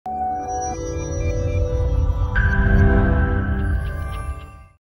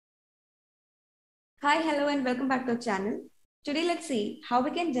Hi, hello, and welcome back to our channel. Today, let's see how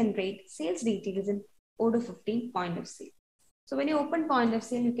we can generate sales details in Odoo 15 point of sale. So when you open point of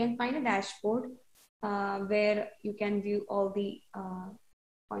sale, you can find a dashboard where you can view all the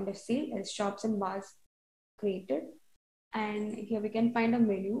point of sale as shops and bars created. And here we can find a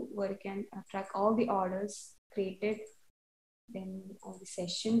menu where you can track all the orders created, then all the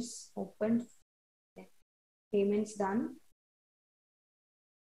sessions opened, then payments done.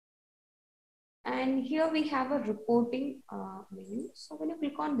 And here we have a reporting menu. So when you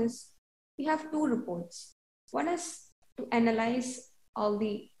click on this, we have two reports. One is to analyze all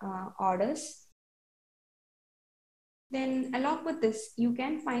the orders. Then along with this, you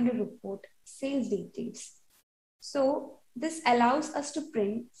can find a report, sales details. So this allows us to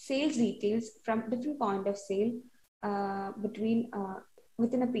print sales details from different point of sale within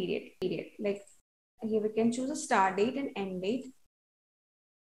a period. Like here we can choose a start date and end date.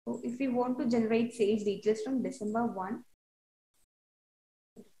 So if we want to generate sales details from December 1,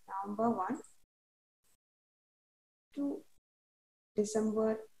 November 1 to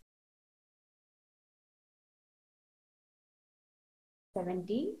December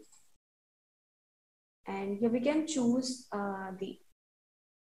 17, and here we can choose the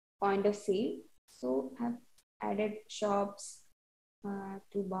point of sale. So I've added shops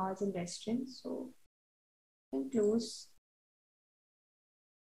to bars and restaurants. So you can close.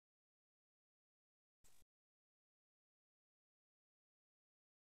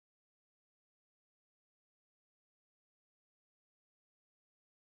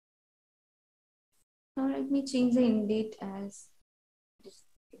 Now let me change the end date as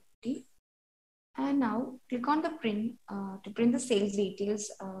 50. And now click on the print to print the sales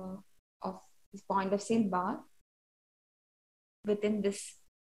details of the point of sale bar within this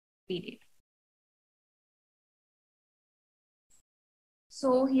period.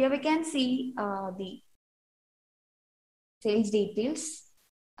 So here we can see the sales details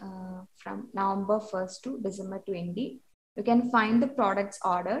from November 1st to December 20. You can find the products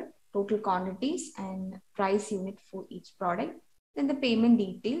ordered, total quantities and price unit for each product. Then the payment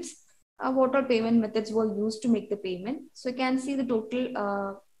details, what all payment methods were used to make the payment. So you can see the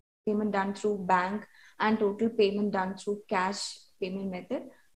total payment done through bank and total payment done through cash payment method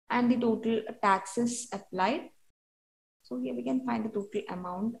and the total taxes applied. So here we can find the total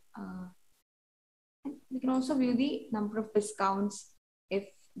amount. And we can also view the number of discounts if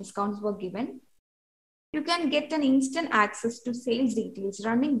discounts were given. You can get an instant access to sales details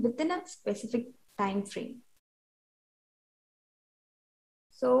running within a specific time frame.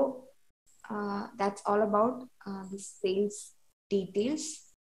 So that's all about the sales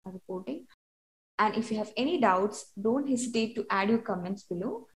details reporting. And if you have any doubts, don't hesitate to add your comments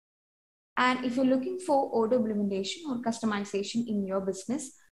below. And if you're looking for Odoo implementation or customization in your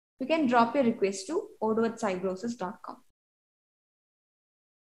business, you can drop your request to odoo@cybrosys.com.